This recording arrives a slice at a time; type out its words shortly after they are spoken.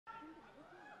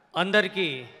అందరికీ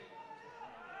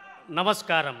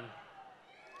నమస్కారం.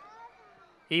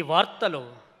 ఈ వార్తలు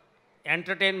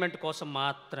ఎంటర్టైన్మెంట్ కోసం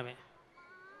మాత్రమే,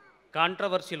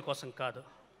 కాంట్రవర్సీల కోసం కాదు.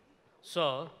 సో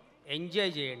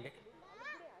ఎంజాయ్ చేయండి,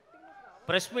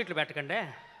 ప్రెస్ మీట్లు పెట్టకండి.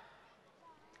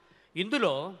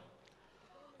 ఇందులో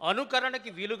అనుకరణకి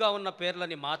వీలుగా ఉన్న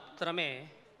పేర్లని మాత్రమే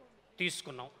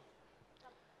తీసుకున్నాం.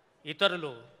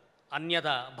 ఇతరులు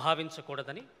అన్యథా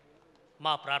భావించకూడదని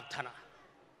మా ప్రార్థన.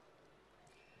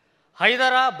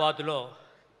 హైదరాబాదులో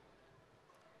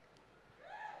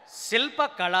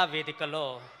శిల్పకళా వేదికలో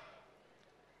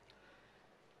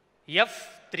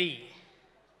F3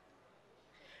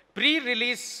 ప్రీ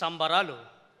రిలీజ్ సంబరాలు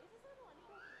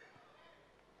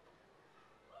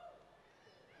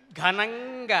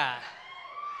ఘనంగా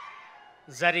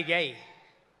జరిగాయి.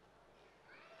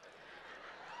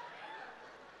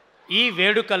 ఈ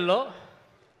వేడుకల్లో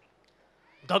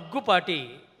Daggubati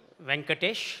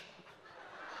Venkatesh,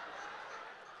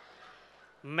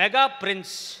 mega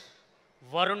prince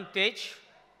Varun Tej,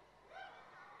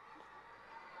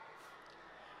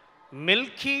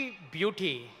 Milky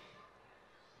beauty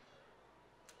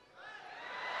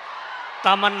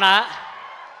Tamannaah,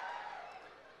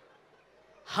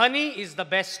 honey is the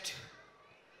best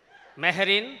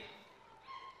Mehreen,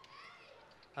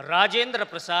 Rajendra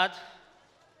Prasad,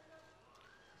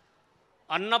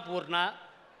 Annapurna,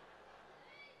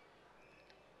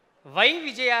 why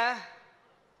విజయ,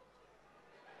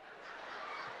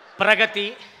 ప్రగతి,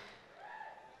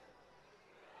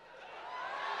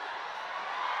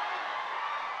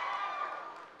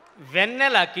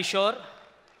 వెన్నెల కిషోర్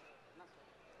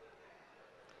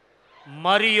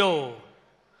మరియు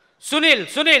Sunil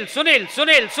Sunil Sunil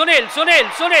Sunil Sunil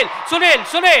Sunil Sunil Sunil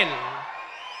Sunil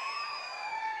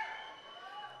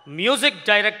music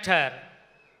director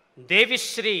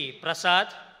Devi Sri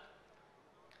Prasad,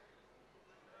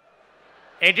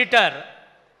 editor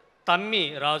తమ్మి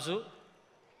రాజు,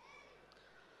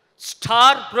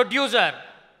 star producer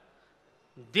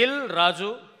Dil Raju,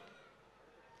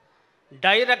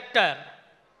 director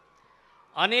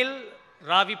Anil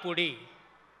Ravipudi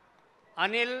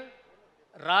Anil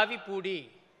Ravipudi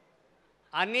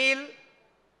Anil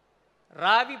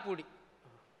Ravipudi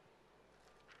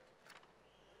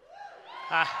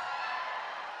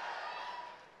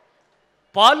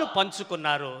పాలు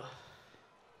పంచుకున్నారు.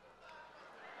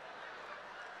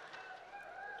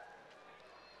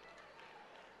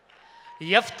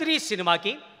 F3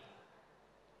 సినిమాకి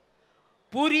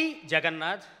పూరి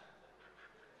జగన్నాథ్,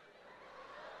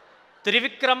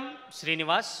 త్రివిక్రమ్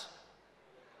శ్రీనివాస్,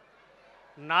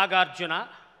 నాగార్జున,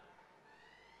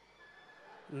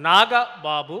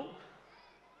 నాగబాబు,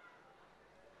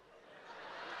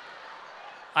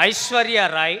 ఐశ్వర్య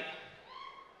రాయ్,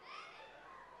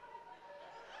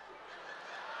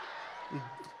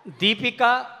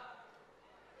 దీపికా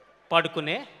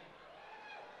పడుకునే,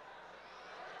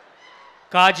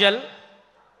 కాజల్,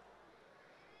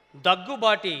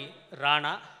 దగ్గుబాటి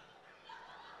రాణా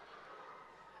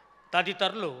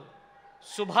తదితరులు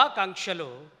శుభాకాంక్షలు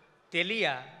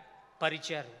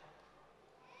తెలియపరిచారు.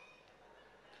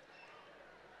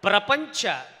 ప్రపంచ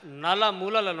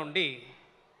నలుమూలల నుండి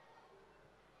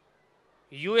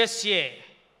USA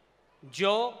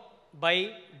Joe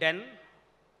Biden,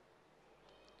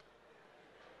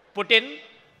 Putin,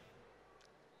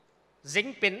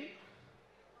 జింగ్పిన్,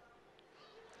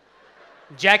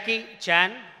 Jackie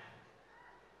Chan,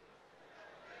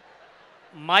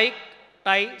 Mike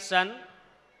Tyson,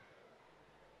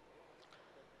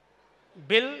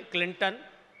 bill Clinton,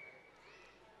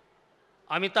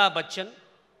 Amitabh Bachchan,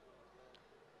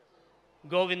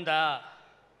 Govinda,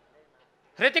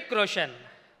 Hrithik Roshan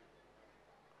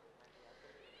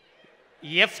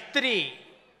F3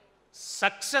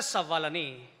 success అవ్వాలని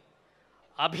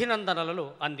అభినందనలు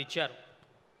అందించారు.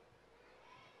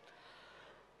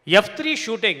 F3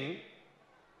 షూటింగ్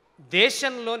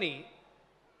దేశంలోని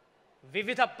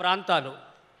వివిధ ప్రాంతాలు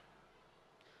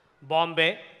బాంబే,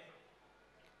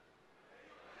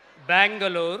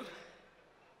 బెంగళూరు,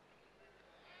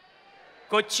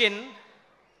 కొచ్చిన్,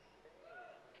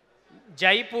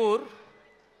 జైపూర్,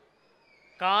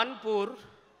 కాన్పూర్,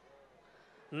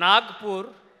 నాగ్పూర్,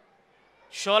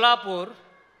 షోలాపూర్,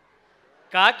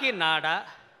 కాకినాడ,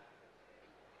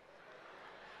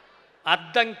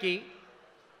 అద్దంకి,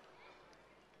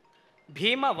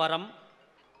 భీమవరం,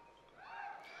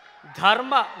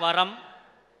 ధర్మవరం,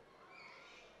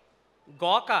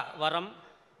 గోకవరం,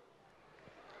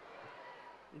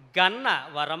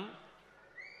 గన్నవరంలో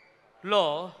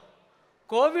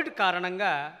కోవిడ్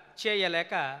కారణంగా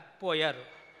చేయలేకపోయారు.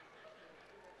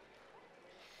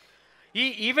 ఈ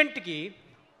ఈవెంట్కి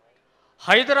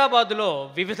హైదరాబాదులో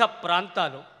వివిధ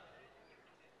ప్రాంతాలు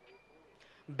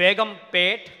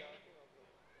బేగంపేట్,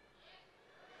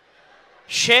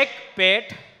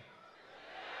 షేక్పేట్,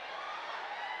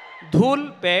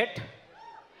 ధూల్పేట్,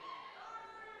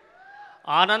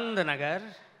 ఆనంద్ నగర్,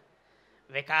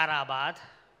 వికారాబాద్,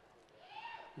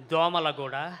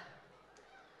 దోమలగూడ,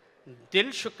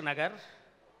 దిల్సుఖ్ నగర్,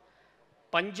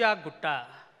 పంజాగుట్ట,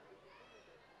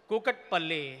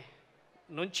 కూకట్పల్లి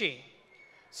నుంచి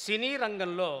సినీ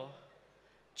రంగంలో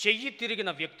చెయ్యి తిరిగిన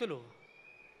వ్యక్తులు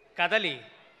కదలి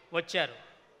వచ్చారు.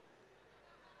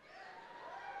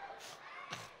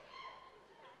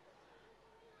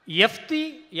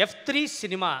 F3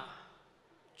 సినిమా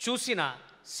చూసిన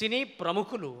సినీ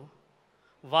ప్రముఖులు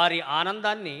వారి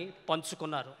ఆనందాన్ని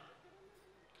పంచుకున్నారు.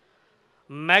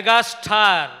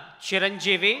 మెగాస్టార్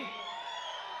చిరంజీవి,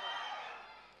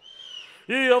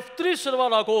 ఈ F3 సినిమా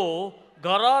నాకు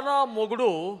ఘరానా మొగుడు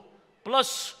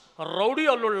plus rowdy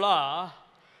అల్లుళ్ళ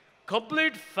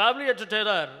complete family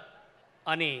entertainer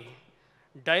అని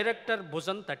డైరెక్టర్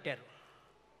భుజం తట్టారు.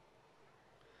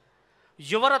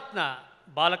 యువరత్న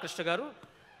బాలకృష్ణ గారు,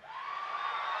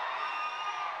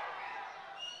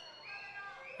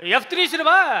 F3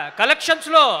 సినిమా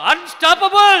కలెక్షన్స్లో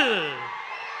అన్స్టాపబుల్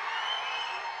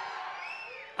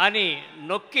అని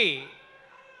నొక్కి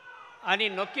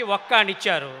ఒక్క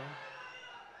అనిచ్చారు.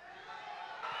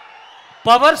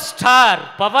 పవర్ స్టార్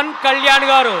పవన్ కళ్యాణ్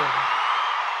గారు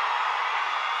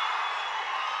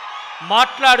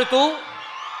మాట్లాడుతూ,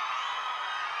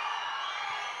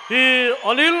 ఈ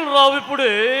అనిల్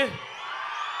రావిపూడి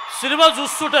సినిమా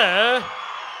చూస్తుంటే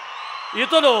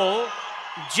ఇతను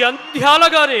జంధ్యాల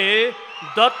గారి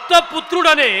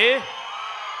దత్తపుత్రుడని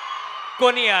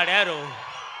కొనియాడారు.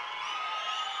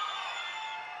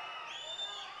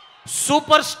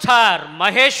 సూపర్ స్టార్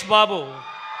మహేష్ బాబు,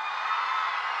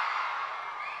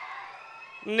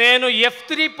 నేను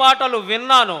F3 పాటలు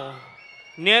విన్నాను,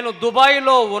 నేను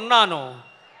దుబాయ్లో ఉన్నాను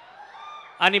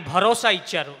అని భరోసా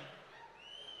ఇచ్చారు.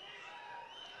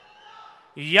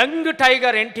 Young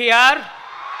tiger NTR,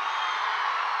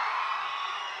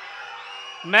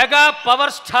 mega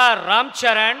power star Ram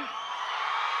Charan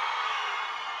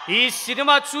ఈ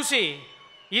సినిమా చూసి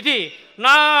ఇది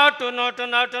నాటు నాటు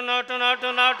నాటు నాటు నాటు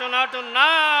నాటు నాటు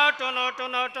నాటు నాటు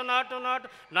నాటు నాటు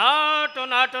నాటు నాటు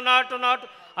నాటు నాటు నాటు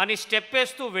అని స్టెప్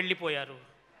వేస్తూ వెళ్ళిపోయారు.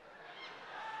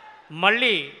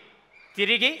 మళ్ళీ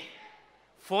తిరిగి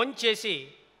ఫోన్ చేసి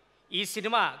ఈ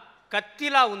సినిమా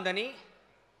కత్తిలా ఉందని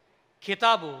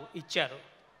కితాబు ఇచ్చారు.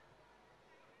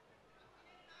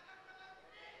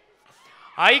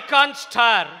 Icon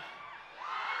star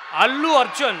Allu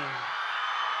Arjun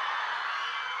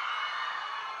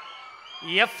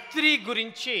F3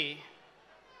 గురించి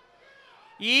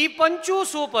ఈ పంచు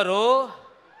సూపరు,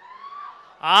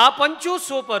 ఆ పంచు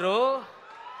సూపరు,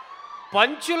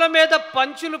 పంచుల మీద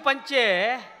పంచులు పంచే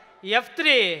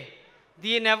F3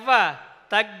 దీనెవ్వ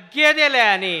తగ్గేదేలే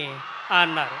అని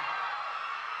అన్నారు.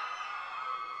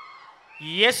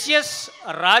 ఎస్ఎస్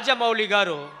రాజమౌళి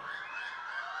గారు,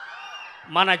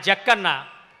 మన జక్కన్న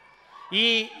ఈ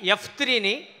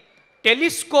F3ని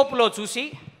టెలిస్కోప్లో చూసి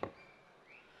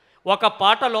ఒక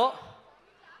పాటలో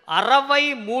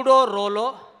 63వ రోలో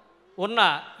ఉన్న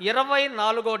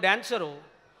 24వ డాన్సరు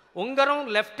ఉంగరం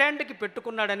లెఫ్ట్ హ్యాండ్కి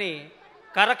పెట్టుకున్నాడని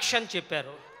కరెక్షన్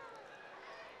చెప్పారు.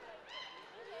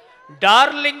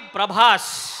 డార్లింగ్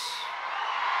ప్రభాస్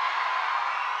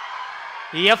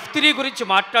F3 గురించి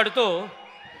మాట్లాడుతూ,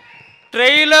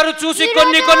 ట్రైలర్ చూసి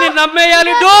కొన్ని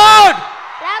నమ్మేయాలి డూడ్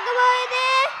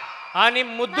అని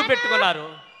ముద్దు పెట్టుకున్నారు.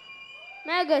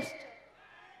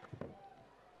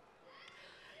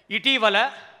 ఇటీవల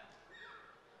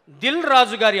దిల్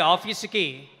రాజు గారి ఆఫీసుకి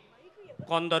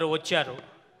కొందరు వచ్చారు.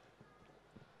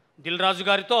 దిల్ రాజు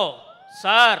గారితో,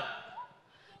 సార్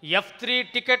F3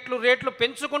 టికెట్లు రేట్లు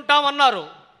పెంచుకుంటామన్నారు.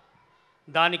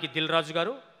 దానికి దిల్ రాజు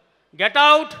గారు, get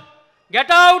out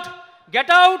get out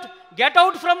get out get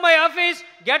out from my office,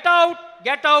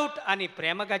 get out అని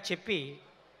ప్రేమగా చెప్పి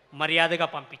మర్యాదగా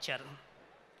పంపించారు.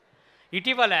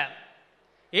 ఇటీవల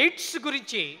ఎయిడ్స్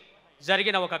గురించి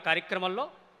జరిగిన ఒక కార్యక్రమంలో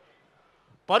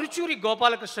పరుచూరి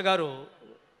గోపాలకృష్ణ గారు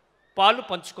పాలు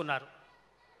పంచుకున్నారు.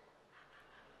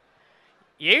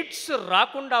 ఎయిడ్స్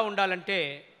రాకుండా ఉండాలంటే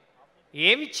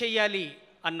ఏమి చెయ్యాలి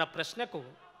అన్న ప్రశ్నకు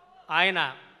ఆయన,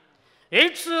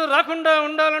 ఎయిడ్స్ రాకుండా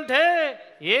ఉండాలంటే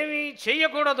ఏమీ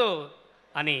చెయ్యకూడదు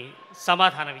అని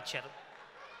సమాధానం ఇచ్చారు.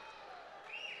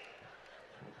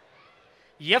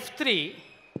 F3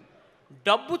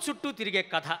 డబ్బు చుట్టూ తిరిగే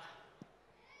కథ.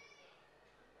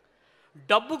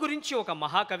 డబ్బు గురించి ఒక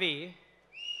మహాకవి,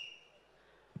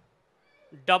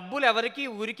 డబ్బులు ఎవరికి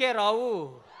ఊరికే రావు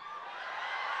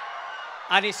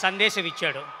అని సందేశం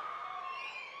ఇచ్చాడు.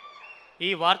 ఈ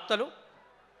వార్తలు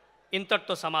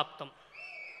ఇంతటితో సమాప్తం.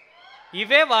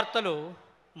 ఇవే వార్తలు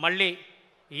మళ్ళీ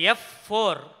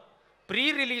F4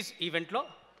 ప్రీ రిలీజ్ ఈవెంట్లో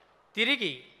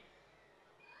తిరిగి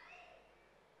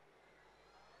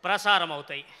ప్రసారం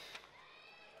అవుతాయి.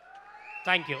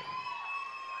 Thank you.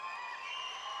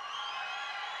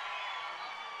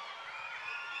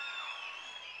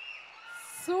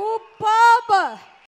 సూపర్బ్.